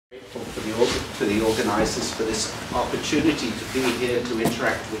to the organizers for this opportunity to be here, to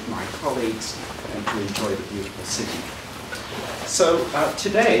interact with my colleagues, and to enjoy the beautiful city. So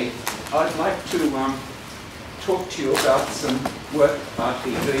today, I'd like to talk to you about some work I've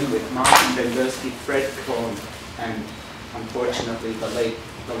been doing with Martin Bendersky, Fred Cohen, and unfortunately the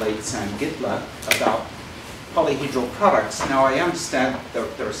late Sam Gitler about polyhedral products. Now I understand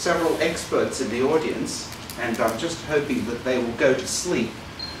there are several experts in the audience, and I'm just hoping that they will go to sleep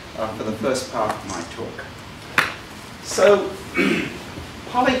for the first part of my talk. So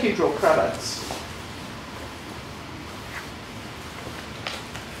polyhedral products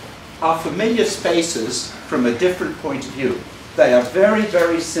are familiar spaces from a different point of view. They are very,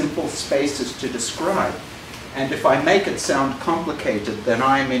 very simple spaces to describe. And if I make it sound complicated, then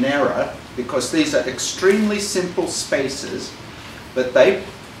I am in error, because these are extremely simple spaces, but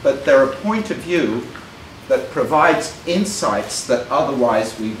they're a point of view that provides insights that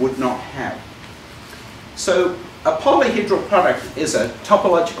otherwise we would not have. So a polyhedral product is a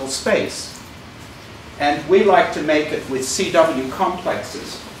topological space, and we like to make it with CW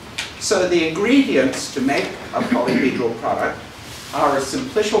complexes. So the ingredients to make a polyhedral product are a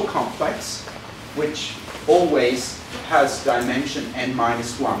simplicial complex, which always has dimension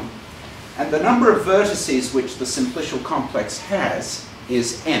n-1, and the number of vertices which the simplicial complex has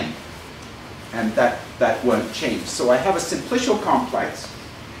is n, and that won't change. So I have a simplicial complex,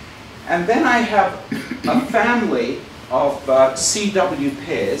 and then I have a family of CW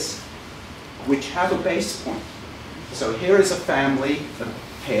pairs which have a base point. So here is a family of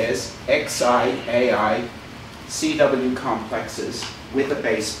pairs, Xi, Ai, CW complexes with a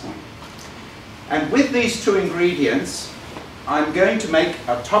base point. And with these two ingredients, I'm going to make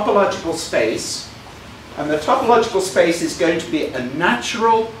a topological space, and the topological space is going to be a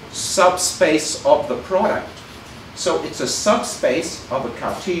natural subspace of the product. So it's a subspace of a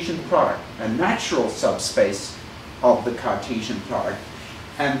Cartesian product, a natural subspace of the Cartesian product.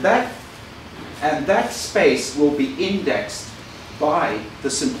 And that space will be indexed by the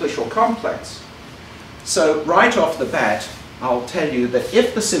simplicial complex. So right off the bat, I'll tell you that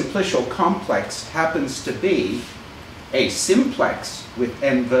if the simplicial complex happens to be a simplex with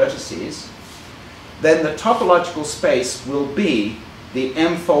n vertices, then the topological space will be the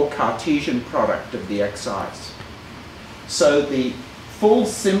m-fold Cartesian product of the xi's. So the full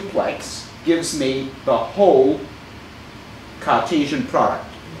simplex gives me the whole Cartesian product.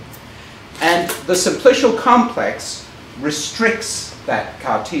 And the simplicial complex restricts that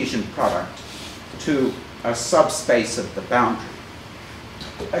Cartesian product to a subspace of the boundary.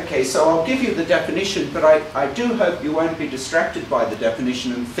 Okay, so I'll give you the definition, but I do hope you won't be distracted by the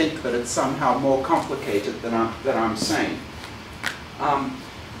definition and think that it's somehow more complicated than I'm saying.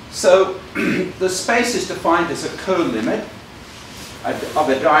 So the space is defined as a co-limit of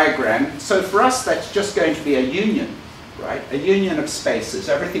a diagram. So for us, that's just going to be a union, right? A union of spaces.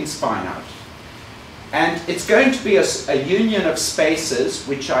 Everything's finite. And it's going to be a union of spaces,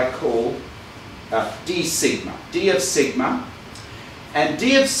 which I call d sigma, d of sigma. And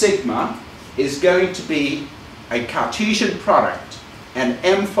d of sigma is going to be a Cartesian product, an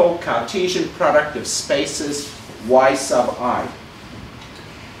m-fold Cartesian product of spaces y sub I.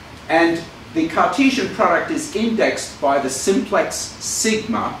 And the Cartesian product is indexed by the simplex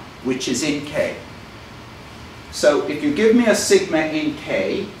sigma, which is in K. So if you give me a sigma in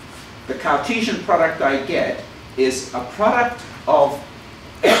K, the Cartesian product I get is a product of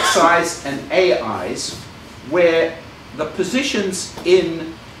xi's and ai's where the positions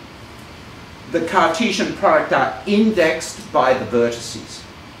in the Cartesian product are indexed by the vertices.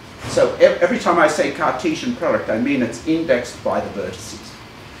 So every time I say Cartesian product, I mean it's indexed by the vertices.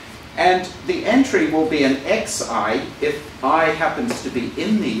 And the entry will be an xi if I happens to be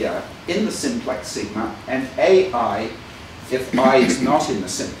in the simplex sigma, and ai if I is not in the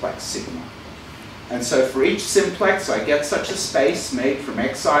simplex sigma. And so for each simplex, I get such a space made from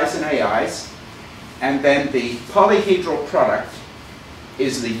xi's and ai's, and then the polyhedral product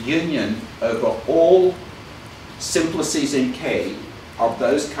is the union over all simplices in K of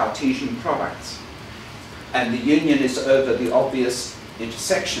those Cartesian products. And the union is over the obvious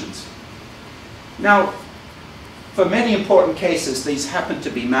intersections. Now, for many important cases, these happen to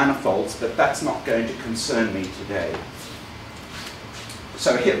be manifolds, but that's not going to concern me today.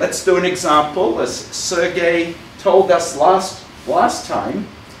 So here, let's do an example. As Sergei told us last time,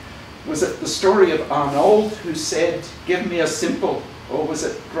 was it the story of Arnold who said, give me a simple, or was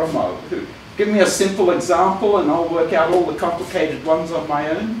it Gromo, who, give me a simple example and I'll work out all the complicated ones on my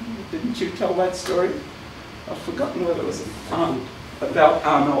own? Didn't you tell that story? I've forgotten whether it was about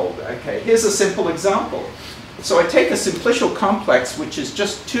Arnold. Okay, here's a simple example. So I take a simplicial complex, which is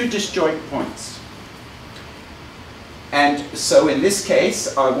just two disjoint points. And so in this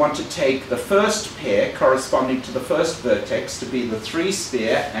case, I want to take the first pair corresponding to the first vertex to be the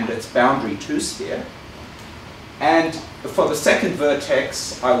 3-sphere and its boundary 2-sphere. And for the second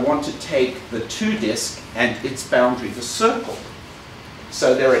vertex, I want to take the 2-disk and its boundary, the circle.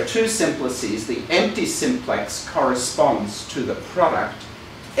 So there are two simplices. The empty simplex corresponds to the product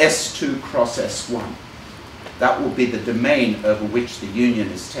S2 cross S1. That will be the domain over which the union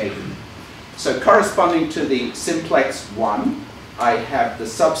is taken. So corresponding to the simplex 1, I have the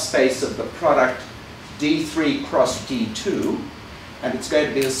subspace of the product D3 cross D2, and it's going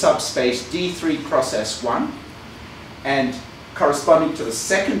to be the subspace D3 cross S1. And corresponding to the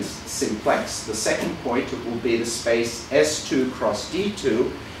second simplex, the second point, it will be the space S2 cross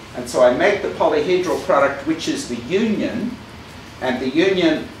D2. And so I make the polyhedral product, which is the union, and the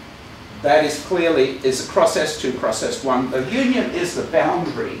union that is clearly is a cross S2 cross S1. The union is the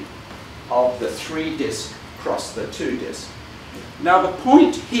boundary of the 3-disk cross the 2-disk. Now the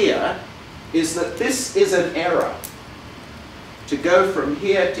point here is that this is an error. To go from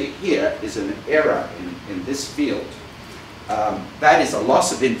here to here is an error in this field. That is a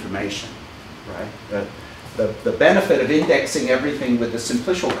loss of information, right? The benefit of indexing everything with the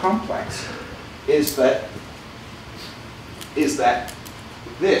simplicial complex is that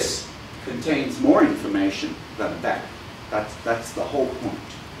this contains more information than that. That's the whole point.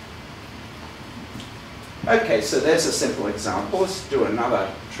 Okay, so there's a simple example. Let's do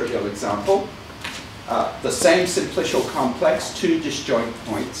another trivial example. The same simplicial complex, two disjoint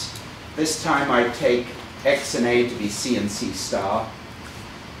points. This time I take x and a to be c and c star.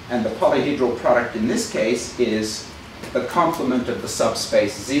 And the polyhedral product in this case is the complement of the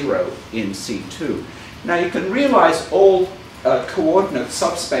subspace 0 in C2. Now you can realize all coordinate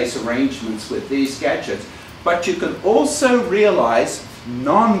subspace arrangements with these gadgets, but you can also realize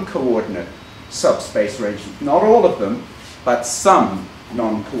non-coordinate subspace arrangements. Not all of them, but some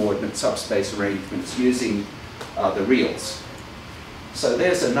non-coordinate subspace arrangements using the reals. So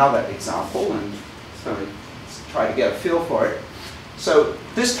there's another example, and so let's try to get a feel for it. So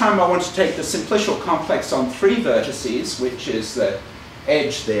this time I want to take the simplicial complex on 3 vertices, which is the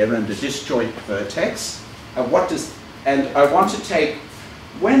edge there and a disjoint vertex. And I want to take,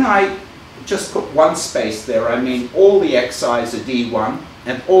 when I just put one space there, I mean all the xi's are D1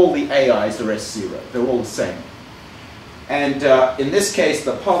 and all the ai's are S0. They're all the same. And in this case,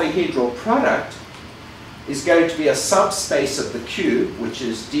 the polyhedral product is going to be a subspace of the cube, which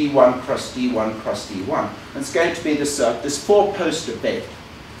is D1 cross D1 cross D1. And it's going to be this 4-poster bed.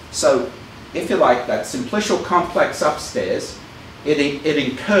 So, if you like, that simplicial complex upstairs, it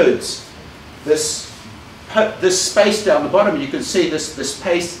encodes this space down the bottom. You can see this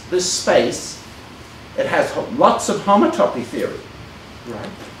space. It has lots of homotopy theory, right?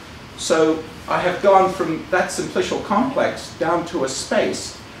 So I have gone from that simplicial complex down to a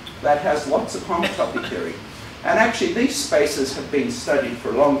space that has lots of homotopy theory. And actually these spaces have been studied for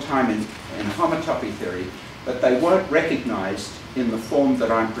a long time in homotopy theory, but they weren't recognized in the form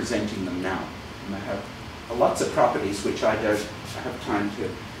that I'm presenting them now. And they have lots of properties which I don't have time to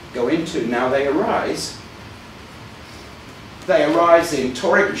go into. Now they arise in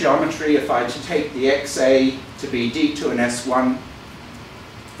toric geometry. If I take the XA to be D2 and S1,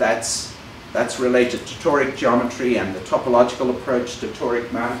 that's related to toric geometry and the topological approach to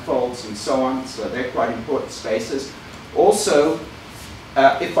toric manifolds and so on, so they're quite important spaces. Also,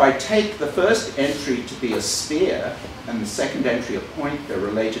 if I take the first entry to be a sphere and the second entry a point, they're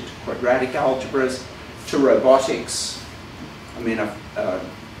related to quadratic algebras, to robotics. I mean,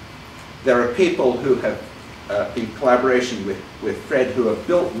 there are people who have, in collaboration with Fred, who have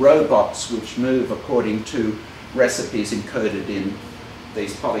built robots which move according to recipes encoded in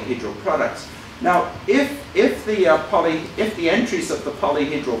these polyhedral products. Now, if the entries of the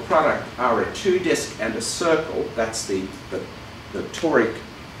polyhedral product are a 2-disk and a circle, that's the toric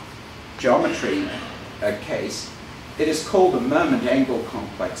geometry case, it is called a moment-angle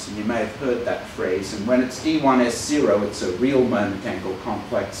complex, and you may have heard that phrase. And when it's D1S0, it's a real moment-angle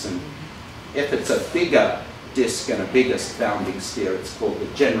complex, and if it's a bigger disk and a bigger bounding sphere, it's called the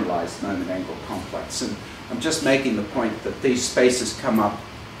generalized moment-angle complex. And I'm just making the point that these spaces come up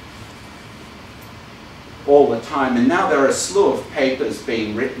all the time, and now there are a slew of papers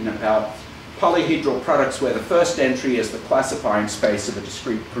being written about polyhedral products where the first entry is the classifying space of a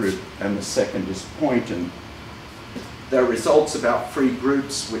discrete group and the second is point, and there are results about free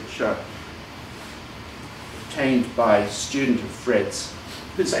groups which are obtained by a student of Fred's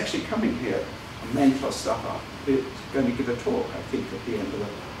who's actually coming here, a mentor who's going to give a talk, I think, at the end of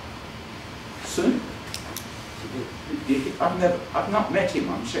it soon. I've not met him,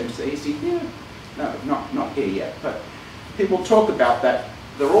 I'm ashamed to say. Is he here? No, not here yet. But people talk about that.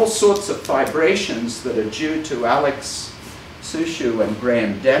 There are all sorts of vibrations that are due to Alex Sushu and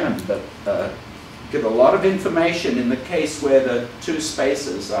Graham Denham that give a lot of information in the case where the two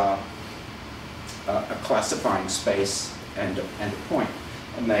spaces are a classifying space and a point.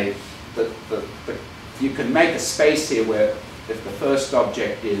 And you can make a space here where if the first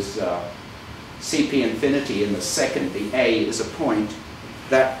object is CP infinity and the second, the A, is a point,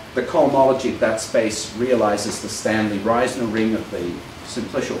 that the cohomology of that space realizes the Stanley-Reisner ring of the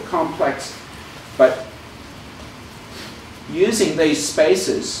simplicial complex. But using these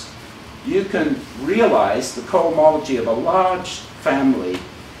spaces, you can realize the cohomology of a large family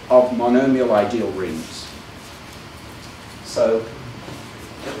of monomial ideal rings. So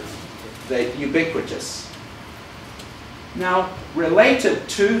they're ubiquitous. Now, related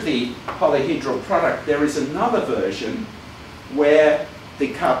to the polyhedral product, there is another version where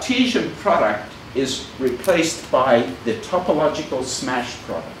the Cartesian product is replaced by the topological smash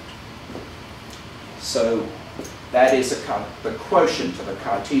product. So that is the quotient of a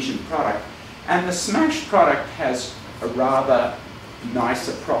Cartesian product. And the smash product has a rather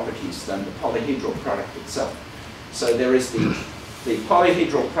nicer properties than the polyhedral product itself. So there is the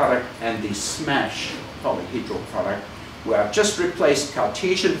polyhedral product and the smash polyhedral product, where I've just replaced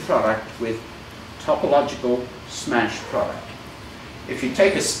Cartesian product with topological smash product. If you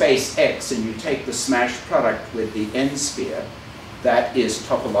take a space X and you take the smash product with the n sphere, that is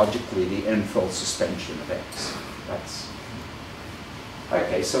topologically the n-fold suspension of X.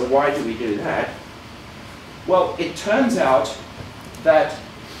 Okay, so why do we do that? Well, it turns out that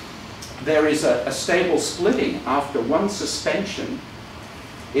there is a stable splitting after one suspension.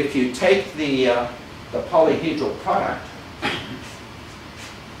 If you take the polyhedral product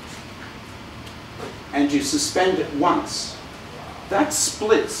and you suspend it once, that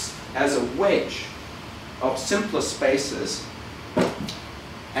splits as a wedge of simpler spaces,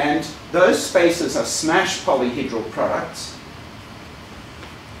 and those spaces are smash polyhedral products,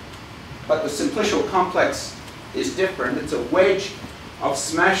 but the simplicial complex is different. It's a wedge of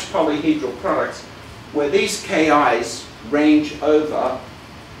smash polyhedral products where these KIs range over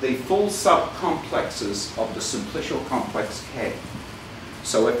the full subcomplexes of the simplicial complex K.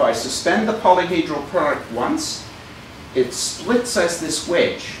 So if I suspend the polyhedral product once, it splits as this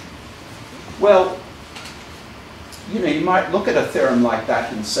wedge. Well, you might look at a theorem like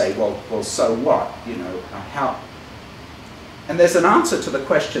that and say, well, so what? How? And there's an answer to the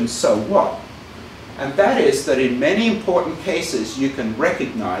question, so what? And that is that in many important cases, you can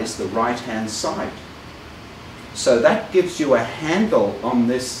recognize the right-hand side. So that gives you a handle on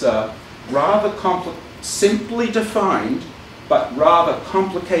this rather simply defined, but rather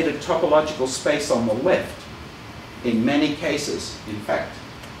complicated topological space on the left. In many cases, in fact,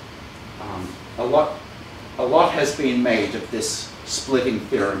 a lot has been made of this splitting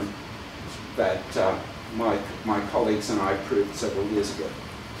theorem that my colleagues and I proved several years ago.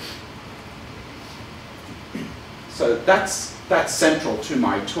 So that's central to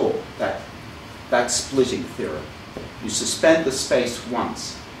my talk, that splitting theorem. You suspend the space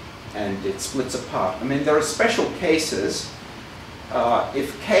once and it splits apart. I mean, there are special cases.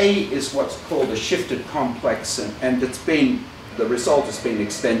 If K is what's called a shifted complex, and the result has been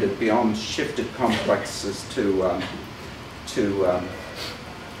extended beyond shifted complexes to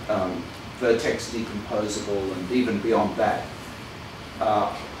vertex decomposable and even beyond that,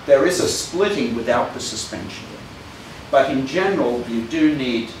 there is a splitting without the suspension. But in general, you do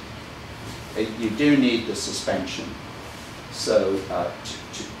need the suspension, so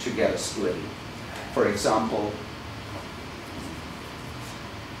to get a splitting. For example,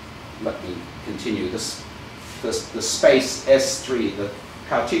 let me continue this. The space S3, the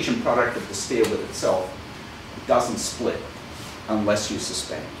Cartesian product of the sphere with itself, doesn't split unless you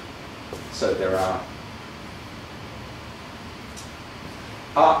suspend. So there are.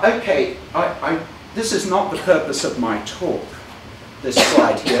 Okay, this is not the purpose of my talk, this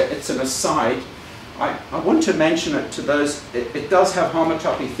slide here. It's an aside. I want to mention it to those. It does have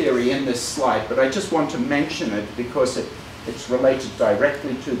homotopy theory in this slide, but I just want to mention it because it's related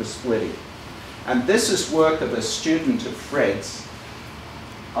directly to the splitting. And this is work of a student of Fred's,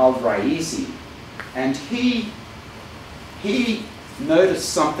 Al-Raisi, and he noticed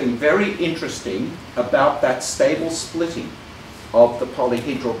something very interesting about that stable splitting of the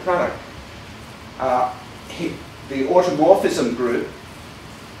polyhedral product. The automorphism group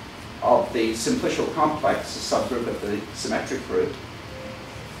of the simplicial complex, a subgroup of the symmetric group,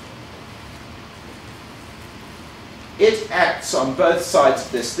 it acts on both sides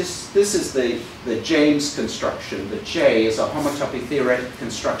of this. This is the James construction. The J is a homotopy theoretic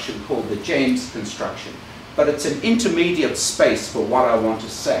construction called the James construction. But it's an intermediate space for what I want to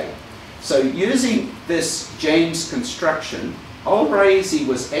say. So using this James construction, Algebraic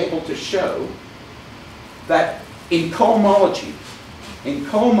was able to show that in cohomology,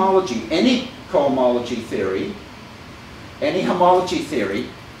 any cohomology theory, any homology theory,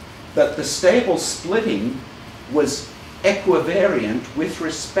 that the stable splitting was equivariant with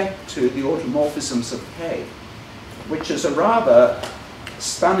respect to the automorphisms of K, which is a rather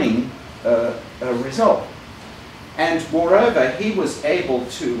stunning result. And moreover, he was able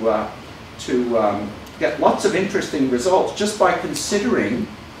to get lots of interesting results just by considering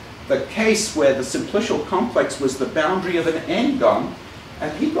the case where the simplicial complex was the boundary of an n-gon,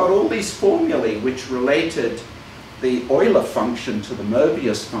 and he got all these formulae which related the Euler function to the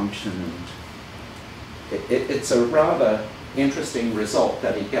Mobius function, and it's a rather interesting result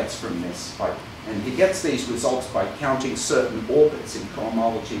that he gets from this. And he gets these results by counting certain orbits in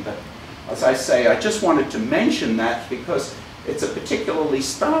cohomology, but as I say, I just wanted to mention that because it's a particularly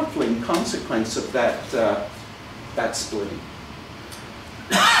startling consequence of that splitting.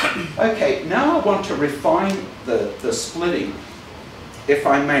 Okay, now I want to refine the splitting, if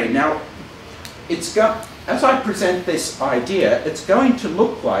I may. Now, as I present this idea, it's going to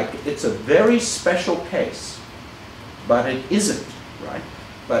look like it's a very special case, but it isn't, right?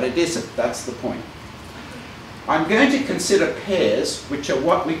 But it isn't, that's the point. I'm going to consider pairs which are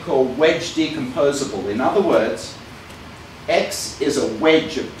what we call wedge decomposable. In other words, X is a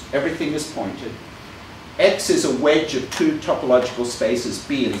wedge of, everything is pointed. X is a wedge of two topological spaces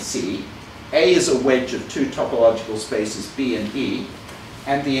B and C. A is a wedge of two topological spaces B and E.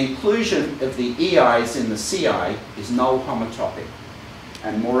 And the inclusion of the EIs in the CI is null homotopic.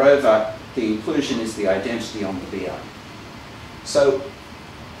 And moreover, the inclusion is the identity on the BI. So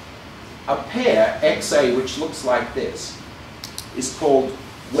a pair, XA, which looks like this, is called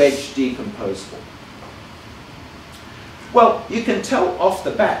wedge decomposable. Well, you can tell off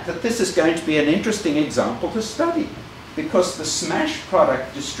the bat that this is going to be an interesting example to study, because the smash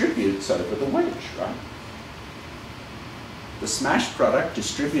product distributes over the wedge, right? The smash product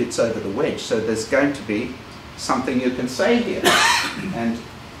distributes over the wedge, so there's going to be something you can say here, and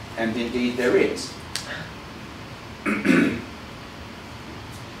indeed there is.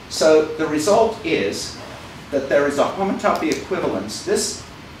 So the result is that there is a homotopy equivalence. This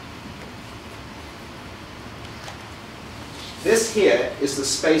here is the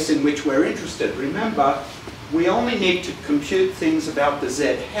space in which we're interested. Remember, we only need to compute things about the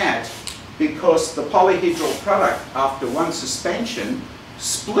z hat because the polyhedral product after one suspension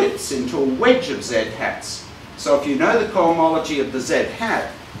splits into a wedge of z hats. So if you know the cohomology of the z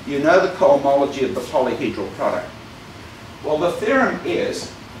hat, you know the cohomology of the polyhedral product. Well, the theorem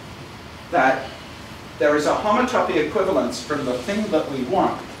is that there is a homotopy equivalence from the thing that we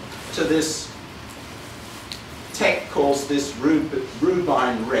want to this Tech calls this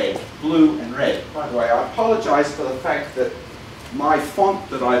rubine red, blue and red. By the way, I apologize for the fact that my font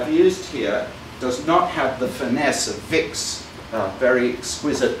that I've used here does not have the finesse of Vic's very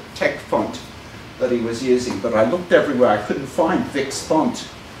exquisite Tech font that he was using, but I looked everywhere, I couldn't find Vic's font,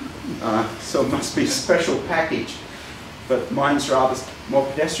 so it must be a special package, but mine's rather more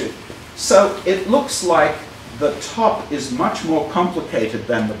pedestrian. So it looks like the top is much more complicated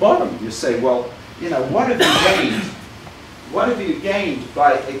than the bottom. You say, well, you know, what have you gained? What have you gained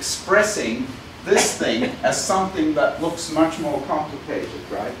by expressing this thing as something that looks much more complicated,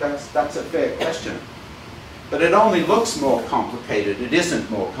 right? That's a fair question. But it only looks more complicated. It isn't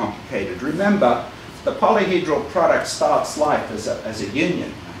more complicated. Remember, the polyhedral product starts life as a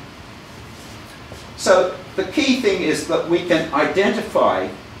union. So the key thing is that we can identify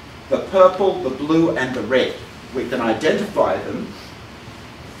the purple, the blue, and the red. We can identify them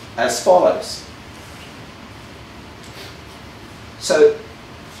as follows. So,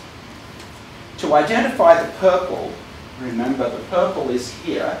 to identify the purple, remember the purple is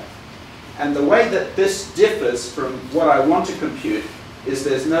here, and the way that this differs from what I want to compute is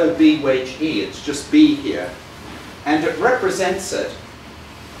there's no B wedge E, it's just B here. And it represents it.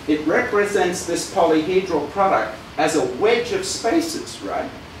 It represents this polyhedral product as a wedge of spaces, right?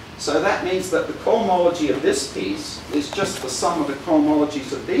 So that means that the cohomology of this piece is just the sum of the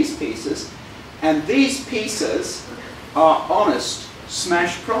cohomologies of these pieces, and these pieces are honest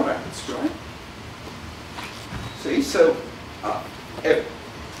smash products, right? See, so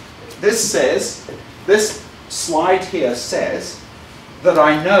this slide here says that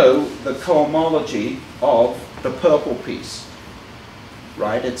I know the cohomology of the purple piece,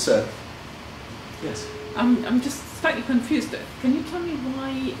 right? It's a, yes? I'm just slightly confused. Can you tell me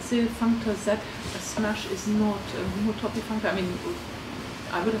why the functor Z smash is not a homotopy functor? I mean,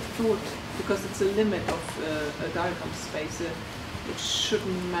 I would have thought because it's a limit of a diagram space, it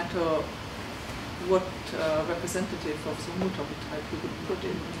shouldn't matter what representative of the homotopy type you would put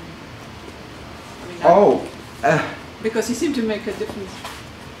in. I mean, because you seem to make a difference.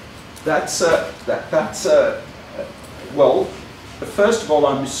 Well, first of all,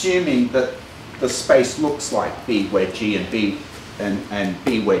 I'm assuming that the space looks like B wedge E and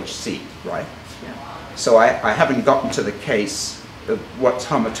B wedge C, right? Yeah. So I haven't gotten to the case of what's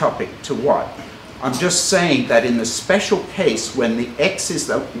homotopic to what. I'm just saying that in the special case when the X is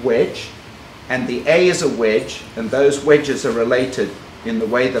a wedge and the A is a wedge and those wedges are related in the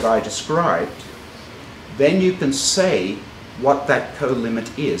way that I described, then you can say what that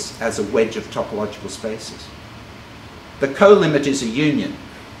co-limit is as a wedge of topological spaces. The co-limit is a union.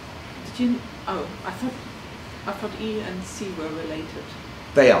 Did you? Oh, I thought E and C were related.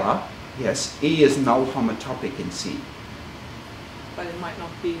 They are, yes. E is null homotopic in C. But it might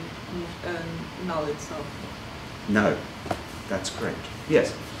not be null itself. No, that's correct.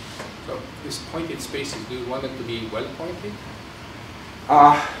 Yes. So these pointed spaces, do you want them to be well pointed?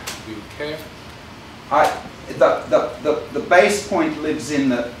 Do you care? The base point lives in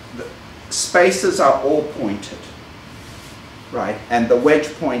the spaces are all pointed, right? And the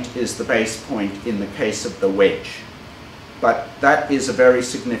wedge point is the base point in the case of the wedge. But that is a very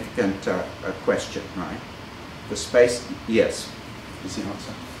significant question, right? The space, yes. Is the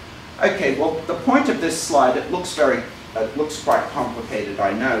answer? Okay. Well, the point of this slide, it looks quite complicated.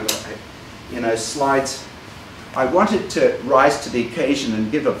 I know, but slides. I wanted to rise to the occasion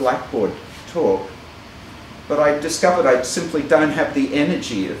and give a Blackboard talk, but I discovered I simply don't have the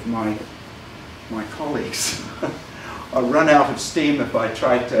energy of my colleagues. I'll run out of steam if I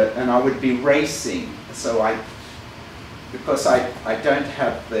tried to, and I would be racing. So because I don't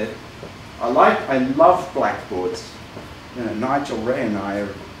have the, I love Blackboards. Nigel Ray and I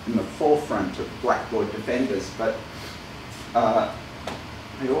are in the forefront of Blackboard defenders, but I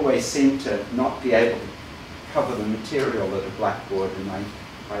always seem to not be able to cover the material at a Blackboard, and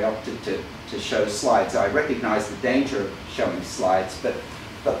I opted to show slides. I recognize the danger of showing slides, but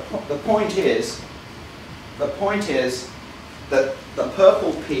the point is that the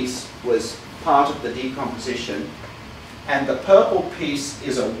purple piece was part of the decomposition, and the purple piece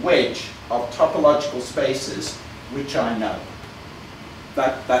is a wedge of topological spaces which I know.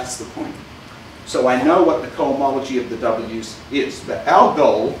 That's the point. So I know what the cohomology of the W's is. But our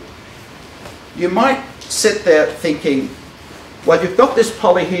goal, you might sit there thinking, well, you've got this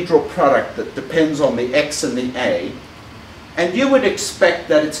polyhedral product that depends on the X and the A, and you would expect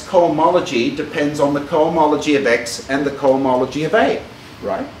that its cohomology depends on the cohomology of X and the cohomology of A,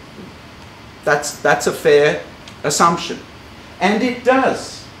 right? That's a fair assumption. And it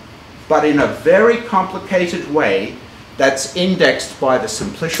does, but in a very complicated way that's indexed by the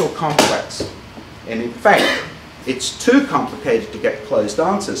simplicial complex. And in fact, it's too complicated to get closed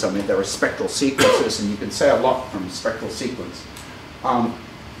answers. I mean, there are spectral sequences, and you can say a lot from a spectral sequence.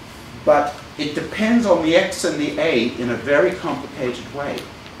 But it depends on the X and the A in a very complicated way.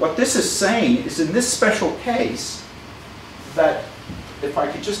 What this is saying is, in this special case, that if I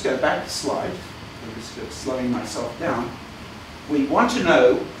could just go back a slide, I'm just slowing myself down, we want to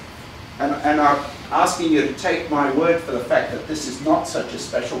know, and I'm asking you to take my word for the fact that this is not such a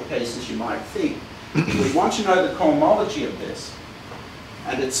special case as you might think. We want to know the cohomology of this,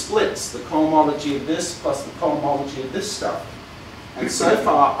 and it splits the cohomology of this plus the cohomology of this stuff. And so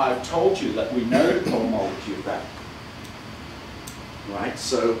far, I've told you that we know the cohomology of that, right?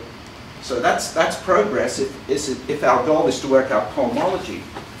 So that's progress if our goal is to work out cohomology.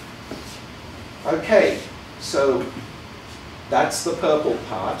 Okay, so that's the purple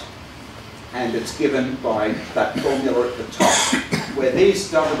part, and it's given by that formula at the top, where these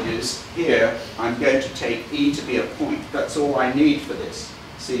W's here, I'm going to take E to be a point. That's all I need for this.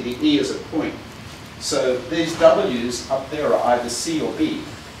 See, the E is a point. So these W's up there are either C or B.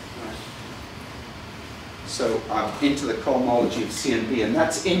 Right. So I'm into the cohomology of C and B, and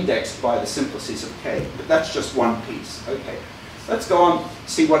that's indexed by the simplices of K. But that's just one piece. Okay, let's go on,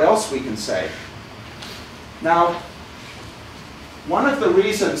 see what else we can say. Now, one of the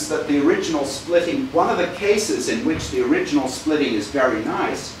reasons that the original splitting, one of the cases in which the original splitting is very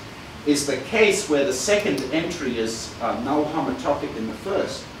nice, is the case where the second entry is null homotopic in the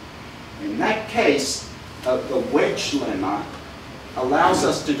first. In that case, the wedge lemma allows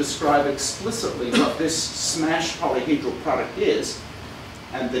us to describe explicitly what this smash polyhedral product is,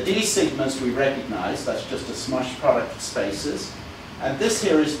 and the d sigmas we recognize, that's just a smash product of spaces, And this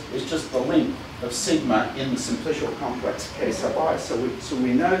here is just the length of sigma in the simplicial complex k sub I. So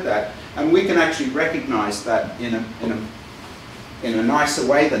we know that, and we can actually recognize that in a nicer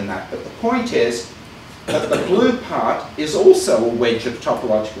way than that. But the point is that the blue part is also a wedge of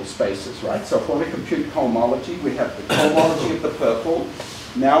topological spaces, right? So if we want to compute cohomology, we have the cohomology of the purple.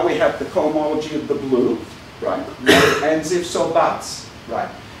 Now we have the cohomology of the blue, right? No ands, ifs, or buts, right?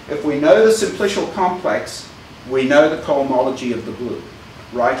 If we know the simplicial complex, we know the cohomology of the blue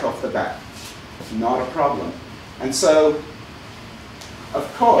right off the bat. Not a problem. And so,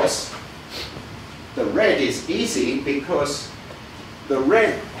 of course, the red is easy because the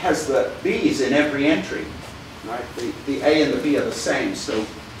red has the B's in every entry, right? The A and the B are the same, so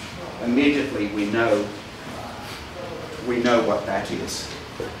immediately we know what that is.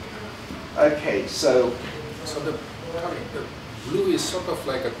 Okay, so the blue is sort of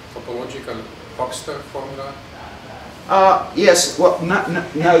like a topological Hochster formula. Yes, well,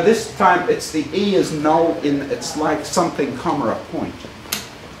 no, this time it's the E is null in, it's like something comma a point.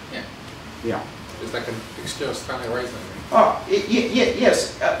 Yeah. Yeah. It's like an exterior scanner horizon. Oh,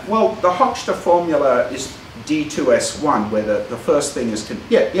 yes. Well, the Hochster formula is D2S1, where the first thing is,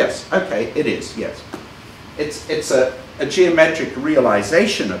 yes, okay, it is, yes. It's a geometric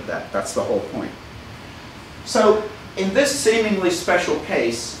realization of that, that's the whole point. So, in this seemingly special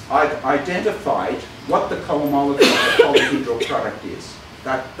case, I've identified what the cohomology of the polyhedral product is.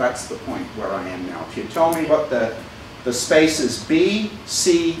 That's the point where I am now. If you tell me what the spaces B,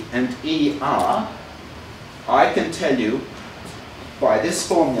 C, and E are, I can tell you, by this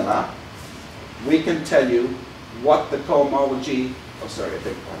formula, we can tell you what the cohomology, oh sorry, I beg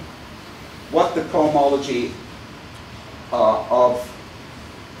your pardon, what the cohomology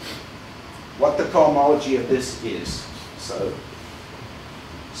of this is.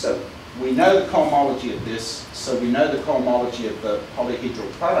 So we know the cohomology of this, so we know the cohomology of the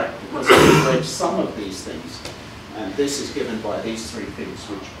polyhedral product because we average sum of these things. And this is given by these three things,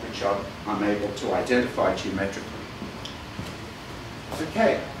 which I'm able to identify geometrically.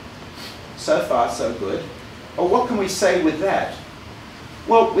 Okay, so far so good. Well, what can we say with that?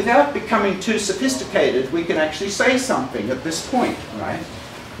 Well, without becoming too sophisticated, we can actually say something at this point, right?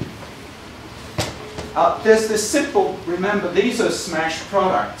 There's this simple, remember, these are smash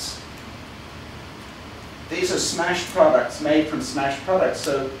products. These are smash products made from smash products.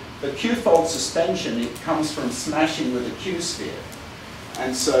 So the Q-fold suspension, it comes from smashing with a Q-sphere.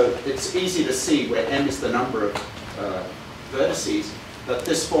 And so it's easy to see where m is the number of vertices, that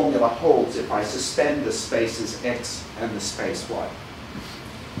this formula holds if I suspend the spaces x and the space y.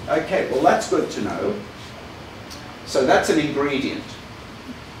 Okay, well that's good to know. So that's an ingredient.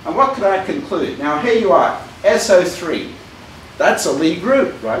 And what could I conclude? Now here you are, SO3. That's a Lie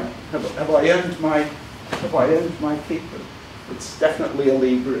group, right? Have I earned my keep? It's definitely a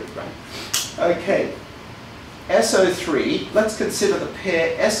Lie group, right? Okay, SO3, let's consider the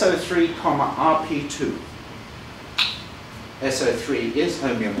pair SO3, RP2. SO3 is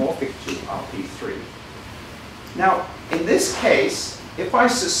homeomorphic to RP3. Now, in this case, if I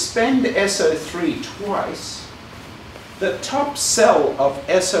suspend SO3 twice, the top cell of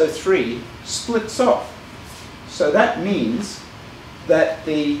SO3 splits off. So that means that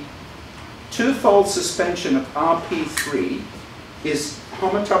the two-fold suspension of RP3 is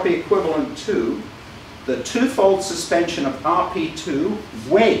homotopy equivalent to the two-fold suspension of RP2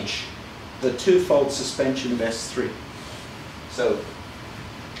 wedge the two-fold suspension of S3. So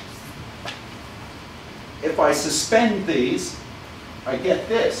if I suspend these, I get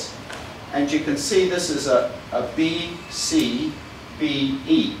this. And you can see this is a B, C, B,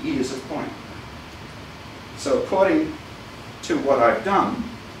 E. E is a point. So according to what I've done,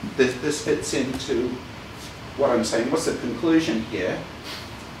 this fits into what I'm saying. What's the conclusion here?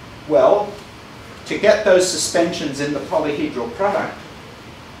 Well, to get those suspensions in the polyhedral product,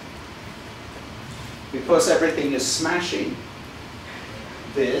 because everything is smashing,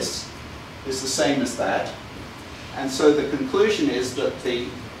 this is the same as that. And so the conclusion is that the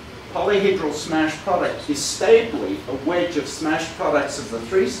polyhedral smash product is stably a wedge of smash products of the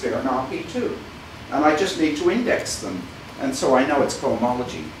 3-sphere and RP2. And I just need to index them. And so I know it's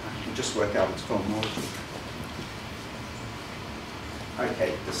cohomology. I can just work out its cohomology.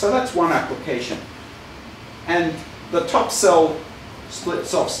 Okay, so that's one application. And the top cell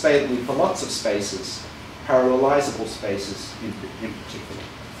splits off stably for lots of spaces, parallelizable spaces in particular.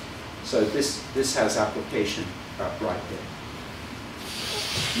 So this has application right there.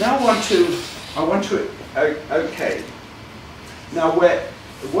 Now I want to, okay. Now we're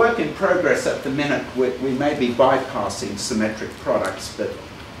work in progress at the minute. We may be bypassing symmetric products, but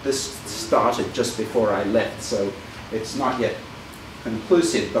this started just before I left, so it's not yet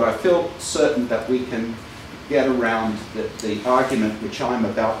conclusive, but I feel certain that we can get around the argument which I'm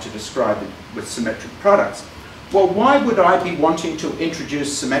about to describe with symmetric products. Well, why would I be wanting to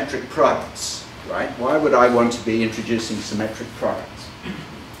introduce symmetric products, right? Why would I want to be introducing symmetric products?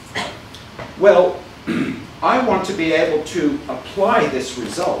 Well, I want to be able to apply this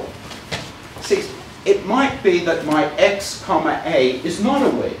result. See, it might be that my x comma a is not a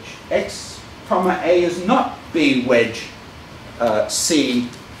wedge. X comma a is not b wedge c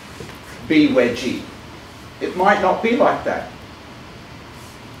b wedge e. It might not be like that.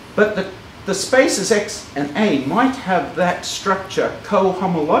 But the spaces x and a might have that structure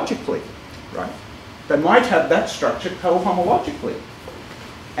cohomologically, right? They might have that structure cohomologically.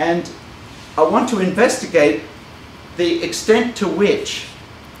 And I want to investigate the extent to which,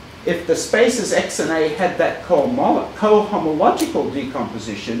 if the spaces x and a had that cohomological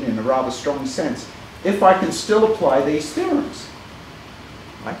decomposition in a rather strong sense, if I can still apply these theorems.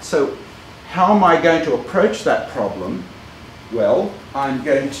 Right? So how am I going to approach that problem? Well, I'm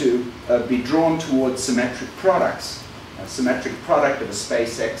going to be drawn towards symmetric products. A symmetric product of a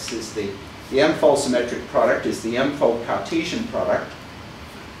space x is the m-fold symmetric product is the m-fold Cartesian product,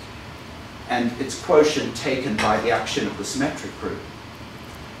 and its quotient taken by the action of the symmetric group.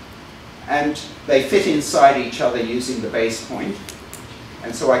 And they fit inside each other using the base point,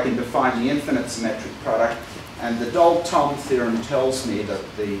 and so I can define the infinite symmetric product. And the Dole-Tom theorem tells me that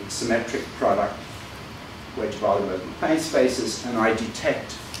the symmetric product, wedge volume open plane spaces, and I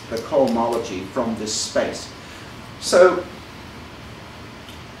detect the cohomology from this space. So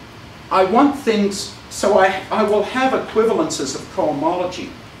I want things, so I will have equivalences of cohomology,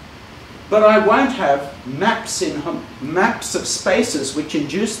 but I won't have maps of spaces which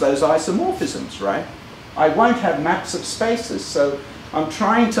induce those isomorphisms, right? I won't have maps of spaces, so I'm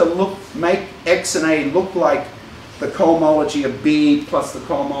trying to make x and a look like the cohomology of b plus the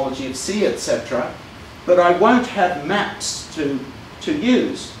cohomology of c, etc. But I won't have maps to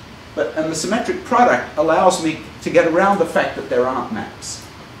use. And the symmetric product allows me to get around the fact that there aren't maps,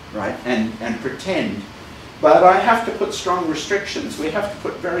 right? And pretend. But I have to put strong restrictions. We have to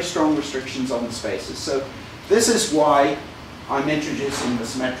put very strong restrictions on the spaces. So this is why I'm introducing the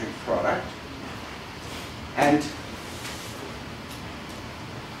symmetric product. And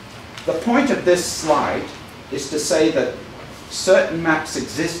the point of this slide is to say that certain maps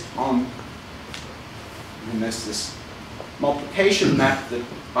exist on, and there's this multiplication map that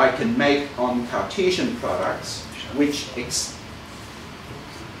I can make on Cartesian products, which,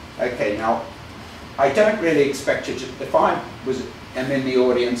 okay, now, I don't really expect you to, if I am in the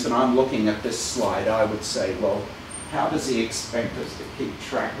audience and I'm looking at this slide, I would say, well, how does he expect us to keep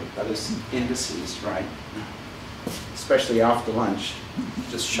track of those indices, right? Especially after lunch.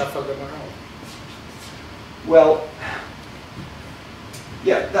 Just shuffle them around. Well,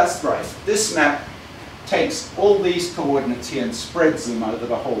 yeah, that's right. This map takes all these coordinates here and spreads them over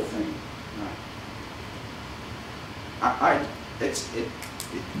the whole thing. Right.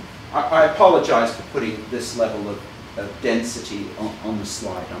 I apologize for putting this level of density on the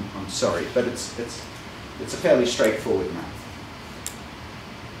slide. I'm sorry, but it's a fairly straightforward map.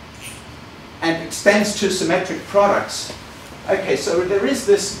 And extends to symmetric products. Okay, so there is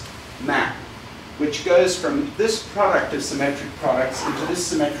this map which goes from this product of symmetric products into this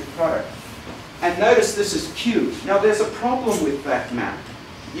symmetric product. And notice this is Q. Now there's a problem with that map.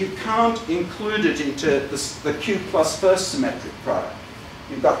 You can't include it into the Q plus first symmetric product.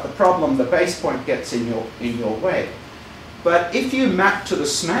 You've got the problem the base point gets in your way. But if you map to the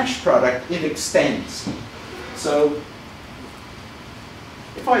smash product, it extends. So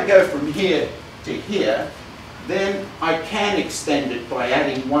if I go from here to here, then I can extend it by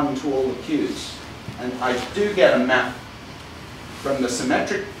adding 1 to all the Q's. And I do get a map from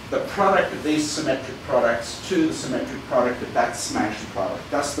the product of these symmetric products to the symmetric product of that smash product.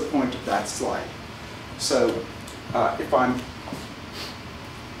 That's the point of that slide. So if I'm...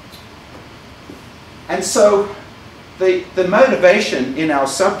 And so the motivation in our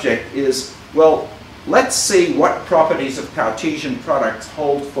subject is, well, let's see what properties of Cartesian products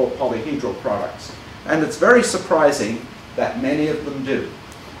hold for polyhedral products. And it's very surprising that many of them do.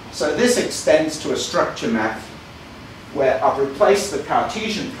 So this extends to a structure map where I've replaced the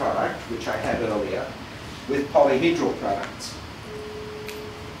Cartesian product, which I had earlier, with polyhedral products.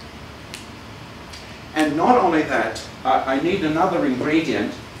 And not only that, I need another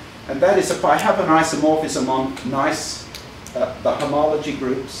ingredient, and that is if I have an isomorphism on the homology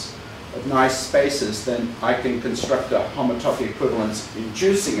groups of nice spaces, then I can construct a homotopy equivalence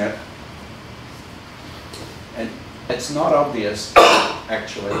inducing it. And it's not obvious,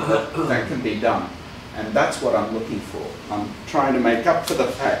 actually, that that can be done. And that's what I'm looking for. I'm trying to make up for the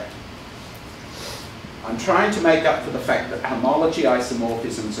fact. I'm trying to make up for the fact that homology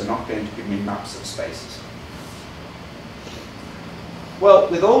isomorphisms are not going to give me maps of spaces. Well,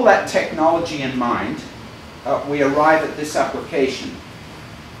 with all that technology in mind, we arrive at this application.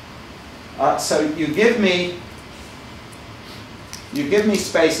 So you give me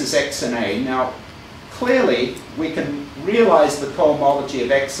spaces X and A. Now, clearly, we can realize the cohomology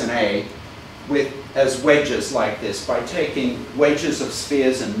of X and A as wedges like this by taking wedges of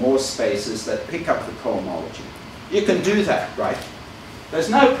spheres and Morse spaces that pick up the cohomology. You can do that, right? There's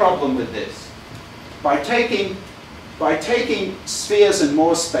no problem with this. By taking spheres and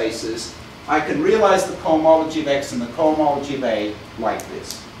Morse spaces, I can realize the cohomology of X and the cohomology of A like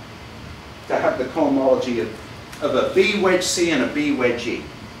this. To have the cohomology of a B wedge C and a B wedge E.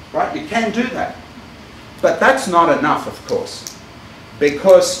 Right? You can do that. But that's not enough, of course,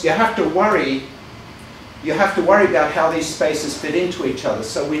 because you have to worry about how these spaces fit into each other.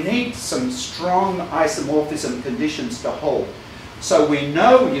 So we need some strong isomorphism conditions to hold. So we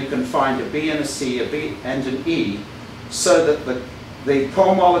know you can find a B and a C, a B and an E, so that the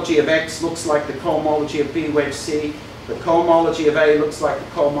cohomology of X looks like the cohomology of B wedge C, the cohomology of A looks like the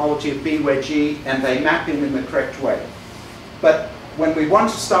cohomology of B wedge E, and they map in the correct way. But when we want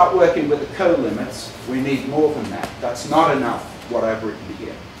to start working with the co-limits, we need more than that. That's not enough, what I've written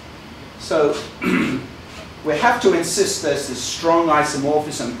here. So we have to insist there's this strong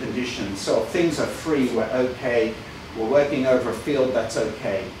isomorphism condition. So if things are free, we're okay. We're working over a field, that's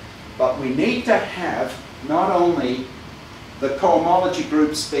okay. But we need to have not only the cohomology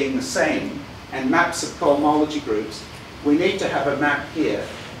groups being the same and maps of cohomology groups, we need to have a map here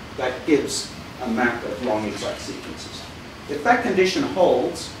that gives a map of long exact sequences. If that condition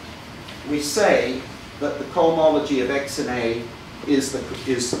holds, we say that the cohomology of X and A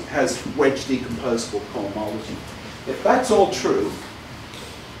has wedge decomposable cohomology. If that's all true,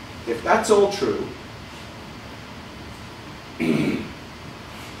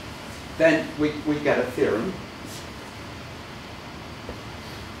 then we get a theorem.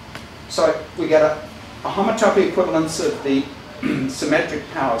 So we get a homotopy equivalence of the symmetric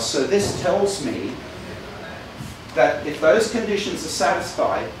powers. So this tells me that if those conditions are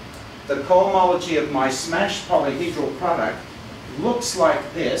satisfied, the cohomology of my smashed polyhedral product looks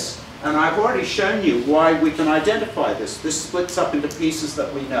like this, and I've already shown you why we can identify this. This splits up into pieces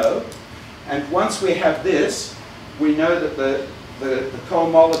that we know, and once we have this, we know that the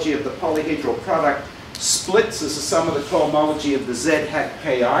cohomology of the polyhedral product splits as the sum of the cohomology of the Z hat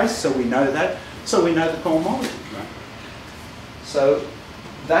Ki, so we know that. So we know the cohomology, right? So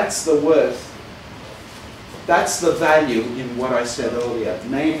that's the worth. That's the value in what I said earlier,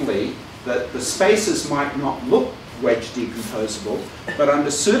 namely that the spaces might not look wedge decomposable, but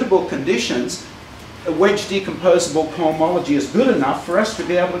under suitable conditions, a wedge decomposable cohomology is good enough for us to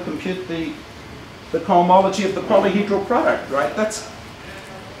be able to compute the cohomology of the polyhedral product, right?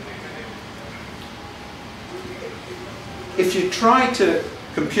 If you try to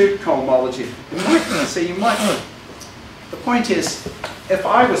compute cohomology, the point is, if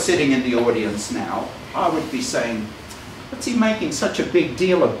I were sitting in the audience now, I would be saying, what's he making such a big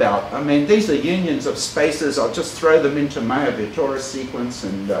deal about? I mean, these are unions of spaces. I'll just throw them into Mayer-Vietoris sequence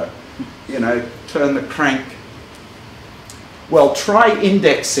and, turn the crank. Well, try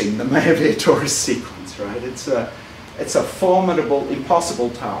indexing the Mayer-Vietoris sequence, right? It's a formidable, impossible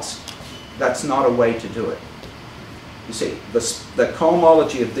task. That's not a way to do it. You see, the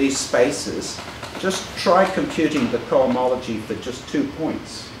cohomology of these spaces, just try computing the cohomology for just 2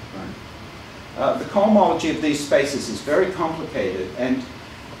 points. Right? The cohomology of these spaces is very complicated, and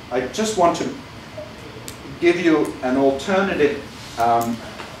I just want to give you an alternative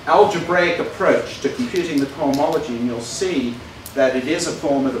algebraic approach to computing the cohomology, and you'll see that it is a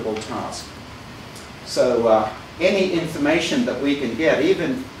formidable task. So any information that we can get,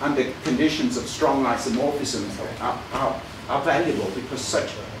 even under conditions of strong isomorphism, are valuable because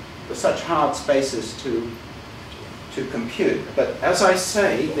they're such hard spaces to compute. But as I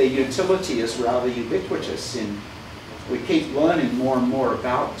say, the utility is rather ubiquitous. We keep learning more and more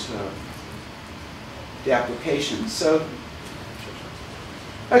about the application. So,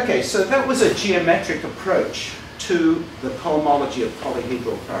 okay, so that was a geometric approach to the cohomology of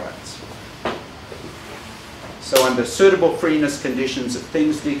polyhedral products. So under suitable freeness conditions, if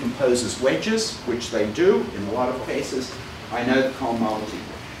things decompose as wedges, which they do in a lot of cases, I know the cohomology.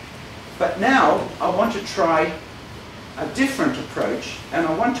 But now I want to try a different approach, and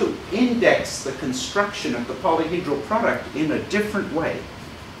I want to index the construction of the polyhedral product in a different way.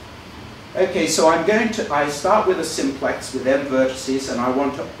 Okay, so I start with a simplex with m vertices, and I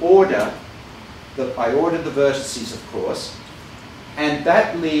want to order I ordered the vertices, of course, and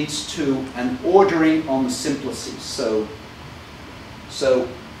that leads to an ordering on the simplices. So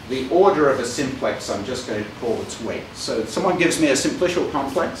the order of a simplex, I'm just going to call its weight. So someone gives me a simplicial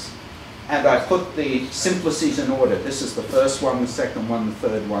complex, and I put the simplices in order. This is the first one, the second one, the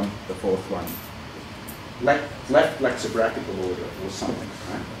third one, the fourth one. Left lexicographical order or something,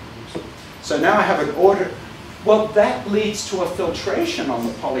 right? So now I have an order. Well, that leads to a filtration on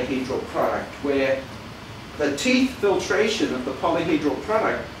the polyhedral product, where the teeth filtration of the polyhedral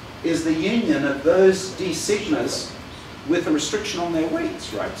product is the union of those d sigmas with a restriction on their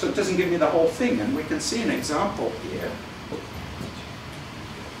weights, right? So it doesn't give me the whole thing, and we can see an example here.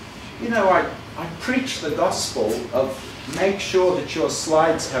 You know, I preach the gospel of make sure that your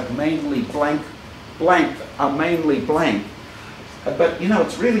slides have mainly are mainly blank. But you know,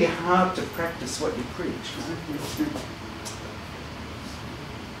 it's really hard to practice what you preach.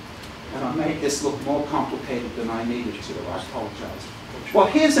 And I made this look more complicated than I needed to. I apologize. Well,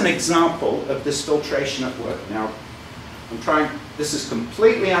 here's an example of this filtration at work. Now, this is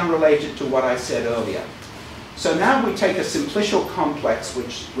completely unrelated to what I said earlier. So now we take a simplicial complex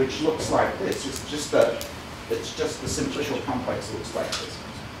which looks like this. It's just the simplicial complex looks like this.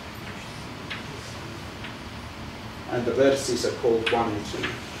 And the vertices are called 1 and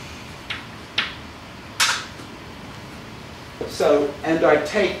 2. So, and I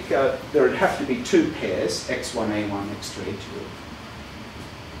take, there would have to be two pairs, x1, a1, x2, a2.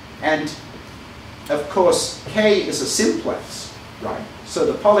 And of course, K is a simplex, right? So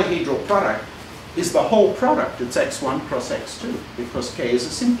the polyhedral product is the whole product. It's x1 cross x2, because K is a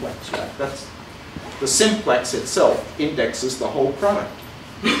simplex, right? That's the simplex itself indexes the whole product.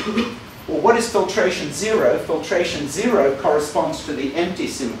 Well, what is filtration 0? Filtration 0 corresponds to the empty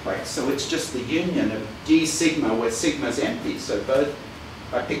simplex, so it's just the union of d sigma where sigma is empty. So both,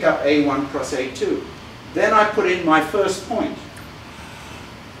 I pick up a1 cross a2. Then I put in my first point.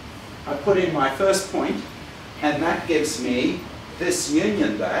 I put in my first point, and that gives me this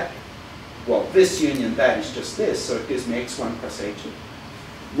union that. Well, this union that is just this, so it gives me x1 cross a2.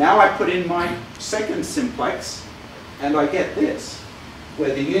 Now I put in my second simplex, and I get this,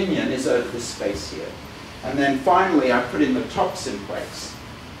 where the union is over this space here. And then finally I put in the top simplex,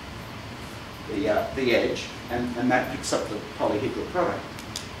 the edge, and that picks up the polyhedral product.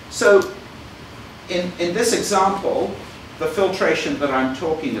 So in this example, the filtration that I'm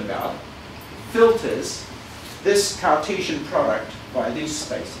talking about filters this Cartesian product by these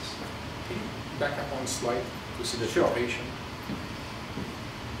spaces. Can you back up one slide to see the filtration?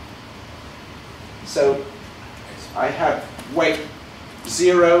 So I have weight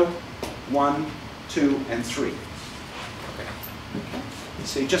 0, 1, 2, and 3. Okay.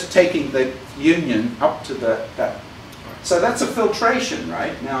 So you're just taking the union up to that. So that's a filtration,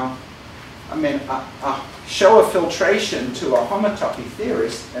 right? Now, I mean, show a filtration to a homotopy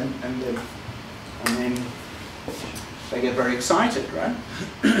theorist, and I mean, they get very excited, right?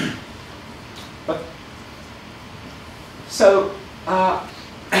 But so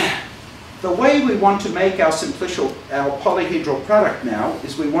the way we want to make our polyhedral product now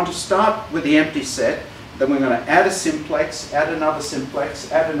is we want to start with the empty set, then we're going to add a simplex, add another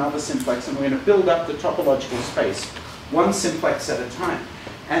simplex, add another simplex, and we're going to build up the topological space, one simplex at a time.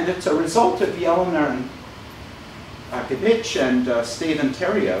 And it's a result of Jelena and Akevich and Stephen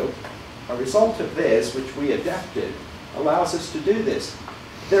Theriault, a result of theirs, which we adapted, allows us to do this.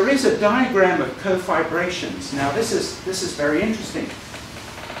 There is a diagram of cofibrations. Now this is very interesting.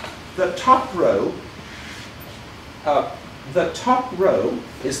 The top row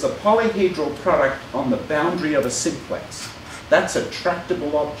is the polyhedral product on the boundary of a simplex. That's a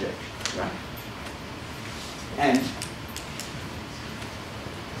tractable object, right? And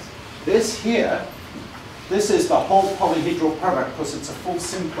this here, this is the whole polyhedral product because it's a full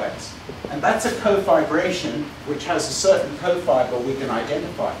simplex. And that's a cofibration which has a certain cofiber we can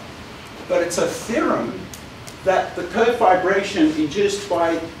identify. But it's a theorem that the cofibration induced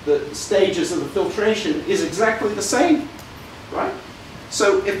by the stages of the filtration is exactly the same, right?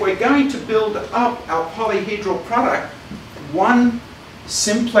 So if we're going to build up our polyhedral product one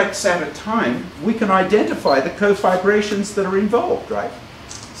simplex at a time, we can identify the cofibrations that are involved, right?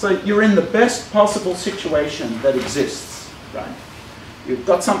 So you're in the best possible situation that exists, right? You've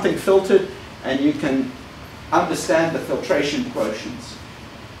got something filtered and you can understand the filtration quotients.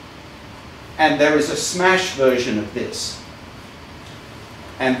 And there is a smash version of this.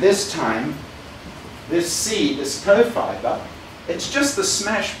 And this time, this C, this cofiber, it's just the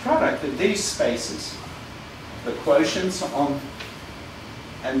smash product of these spaces. The quotients on,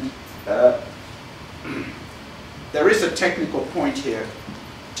 and there is a technical point here.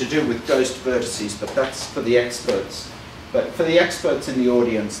 to do with ghost vertices, but that's for the experts. But for the experts in the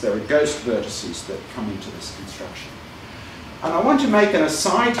audience, there are ghost vertices that come into this construction. And I want to make an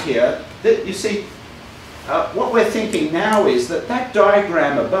aside here that, you see, what we're thinking now is that that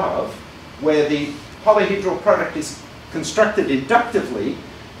diagram above, where the polyhedral product is constructed inductively,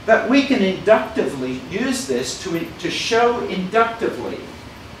 that we can inductively use this to show inductively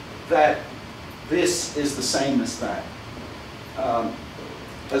that this is the same as that.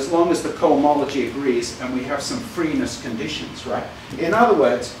 As long as the cohomology agrees and we have some freeness conditions, right? In other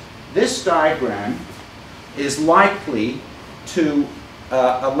words, this diagram is likely to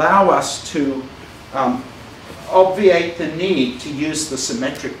allow us to obviate the need to use the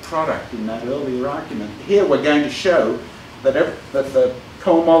symmetric product in that earlier argument. Here we're going to show that the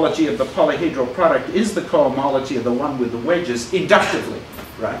cohomology of the polyhedral product is the cohomology of the one with the wedges inductively,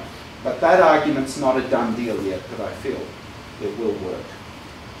 right? But that argument's not a done deal yet, but I feel it will work.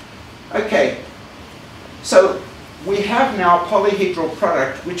 Okay, so we have now a polyhedral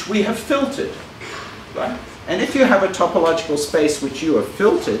product which we have filtered, right? And if you have a topological space which you have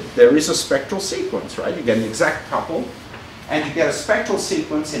filtered, there is a spectral sequence, right? You get an exact couple, and you get a spectral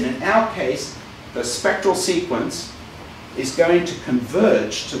sequence, and in our case, the spectral sequence is going to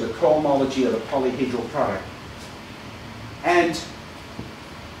converge to the cohomology of the polyhedral product. And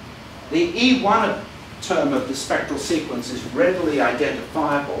the E1 term of the spectral sequence is readily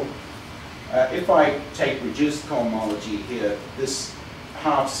identifiable. If I take reduced cohomology here, this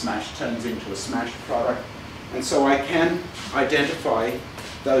half smash turns into a smashed product. And so I can identify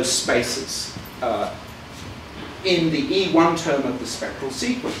those spaces in the E1 term of the spectral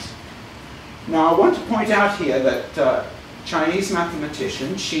sequence. Now I want to point out here that Chinese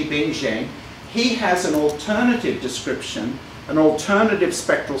mathematician Xibing Zheng, he has an alternative description, an alternative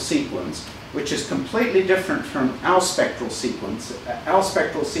spectral sequence, which is completely different from our spectral sequence. Our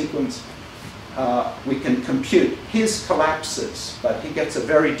spectral sequence, we can compute his collapses, but he gets a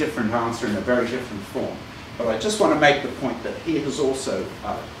very different answer in a very different form. But I just want to make the point that he has also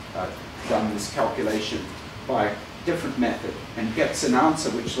done this calculation by a different method and gets an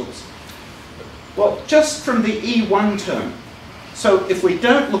answer which looks, well, just from the E1 term. So if we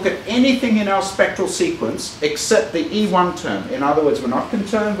don't look at anything in our spectral sequence except the E1 term, in other words, we're not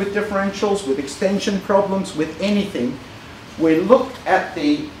concerned with differentials, with extension problems, with anything, we look at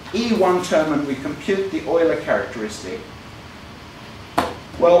the E1 term and we compute the Euler characteristic.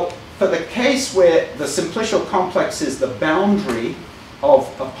 Well, for the case where the simplicial complex is the boundary of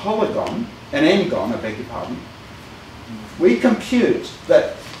a polygon, an n-gon, I beg your pardon, we compute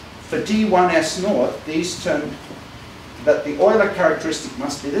that for D1S0, these terms, that the Euler characteristic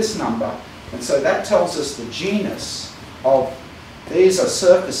must be this number, and so that tells us the genus of, these are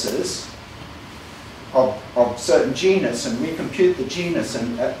surfaces of certain genus, and we compute the genus,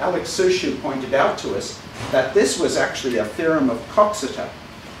 and Alex Sushu pointed out to us that this was actually a theorem of Coxeter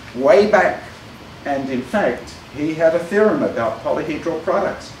way back, and in fact he had a theorem about polyhedral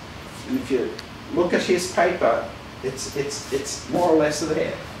products, and if you look at his paper, it's more or less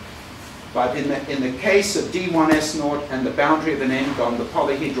there. But in the case of D1S0 and the boundary of an n-gon, the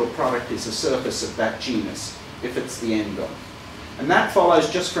polyhedral product is a surface of that genus, if it's the n-gon. And that follows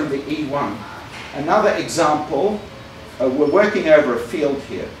just from the E1. Another example, we're working over a field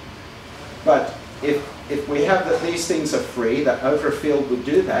here, but if we have that these things are free, that over a field would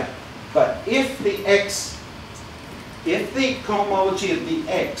do that, but if the cohomology of the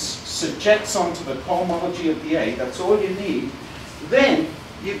X surjects onto the cohomology of the A, that's all you need, then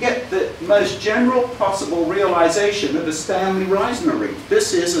you get the most general possible realization of a Stanley-Reisner ring.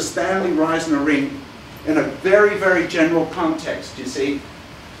 This is a Stanley-Reisner ring in a very, very general context, you see.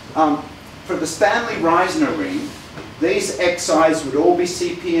 For the Stanley-Reisner ring, these xi's would all be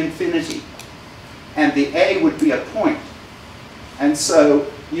CP infinity, and the A would be a point. And so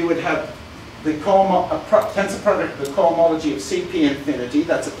you would have the tensor product of the cohomology of CP infinity,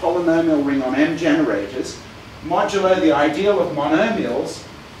 that's a polynomial ring on M generators, modulo the ideal of monomials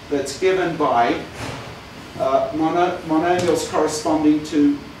that's given by monomials corresponding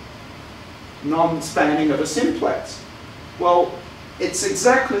to non-spanning of a simplex. Well, it's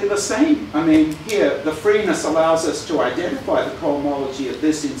exactly the same. I mean, here, the freeness allows us to identify the cohomology of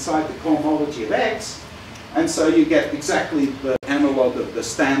this inside the cohomology of X, and so you get exactly the analog of the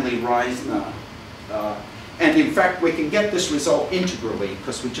Stanley-Reisner. And in fact, we can get this result integrally,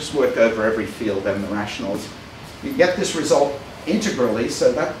 because we just work over every field and the rationals. You get this result integrally,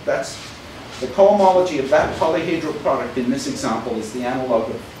 so that's the cohomology of that polyhedral product in this example is the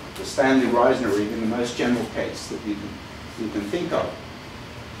analog of the Stanley-Reisner ring in the most general case that you can think of.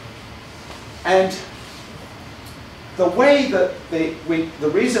 And the way that the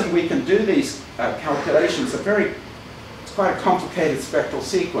reason we can do these calculations it's quite a complicated spectral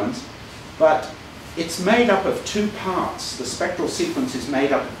sequence, but it's made up of two parts. The spectral sequence is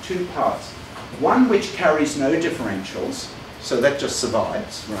made up of two parts. One which carries no differentials, so that just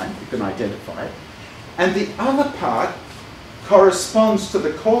survives, right? You can identify it. And the other part corresponds to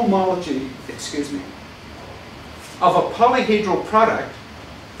the cohomology, of a polyhedral product,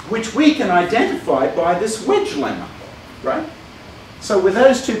 which we can identify by this wedge lemma, right? So with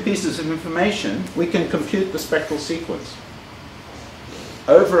those two pieces of information, we can compute the spectral sequence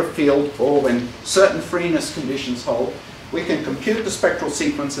over a field, or when certain freeness conditions hold, we can compute the spectral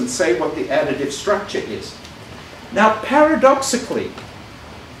sequence and say what the additive structure is. Now, paradoxically,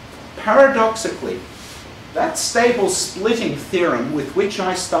 that stable splitting theorem with which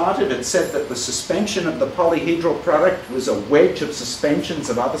I started, it said that the suspension of the polyhedral product was a wedge of suspensions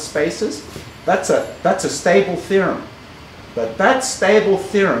of other spaces. That's a stable theorem. But that stable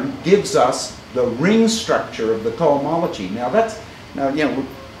theorem gives us the ring structure of the cohomology. Now, you know,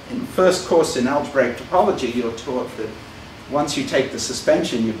 in first course in algebraic topology, you're taught that once you take the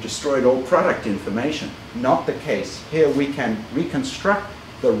suspension, you've destroyed all product information. Not the case. Here we can reconstruct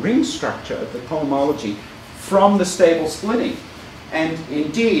the ring structure of the cohomology from the stable splitting. And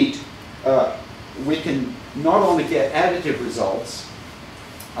indeed, we can not only get additive results,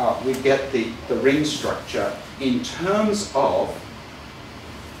 we get the ring structure in terms of,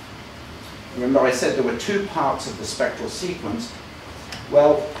 remember I said there were two parts of the spectral sequence.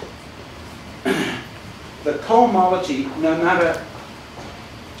 Well, the cohomology, no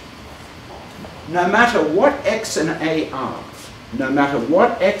matter what x and a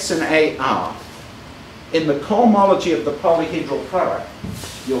are, in the cohomology of the polyhedral product,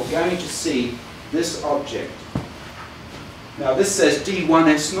 you're going to see this object. Now this says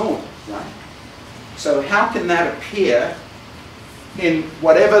D1S0, right? So how can that appear in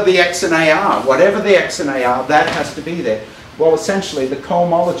whatever the x and a are? Whatever the x and a are, that has to be there. Well, essentially, the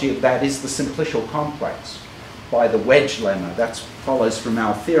cohomology of that is the simplicial complex by the wedge lemma. That follows from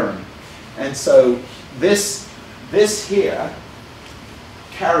our theorem. And so this here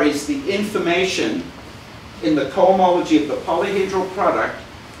carries the information in the cohomology of the polyhedral product,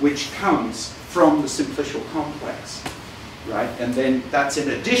 which comes from the simplicial complex, right? And then that's in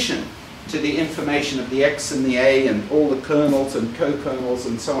addition to the information of the x and the a and all the kernels and co-kernels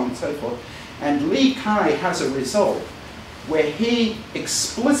and so on and so forth. And Li Kai has a result where he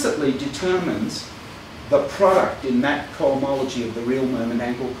explicitly determines the product in that cohomology of the real moment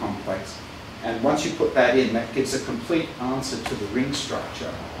angle complex. And once you put that in, that gives a complete answer to the ring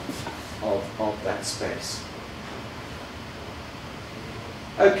structure of that space.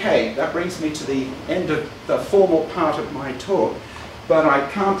 Okay, that brings me to the end of the formal part of my talk, but I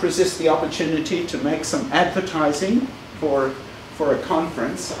can't resist the opportunity to make some advertising for a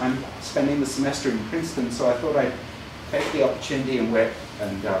conference. I'm spending the semester in Princeton, so I thought I'd take the opportunity and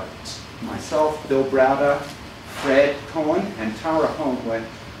myself, Bill Browder, Fred Cohen, and Tara Holm were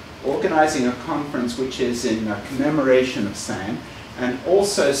organizing a conference which is in commemoration of Sam, and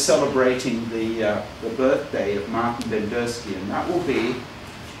also celebrating the birthday of Martin Bendersky, and that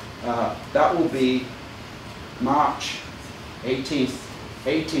will be March 18th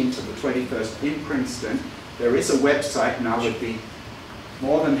to the 21st in Princeton. There is a website, and I would be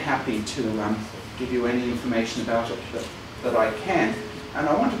more than happy to give you any information about it that I can. And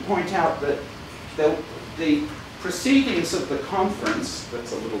I want to point out that the proceedings of the conference,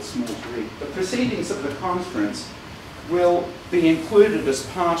 that's a little small to read, the proceedings of the conference will be included as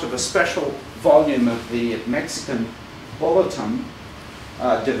part of a special volume of the Mexican bulletin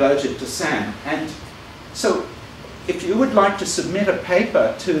devoted to Sam. And so if you would like to submit a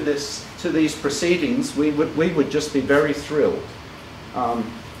paper to these proceedings, we would just be very thrilled.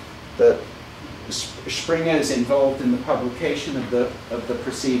 Springer is involved in the publication of the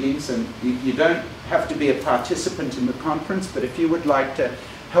proceedings, and you don't have to be a participant in the conference, but if you would like to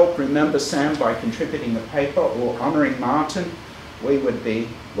help remember Sam by contributing a paper or honouring Martin, we would be,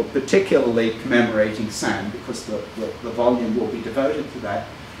 well, particularly commemorating Sam, because the volume will be devoted to that.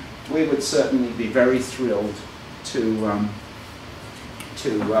 We would certainly be very thrilled to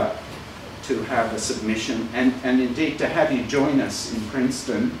have a submission, and indeed to have you join us in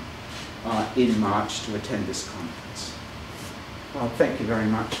Princeton in March to attend this conference. Well, thank you very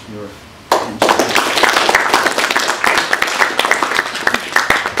much for your attention.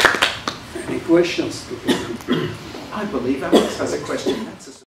 Any questions? I believe Alex has a question.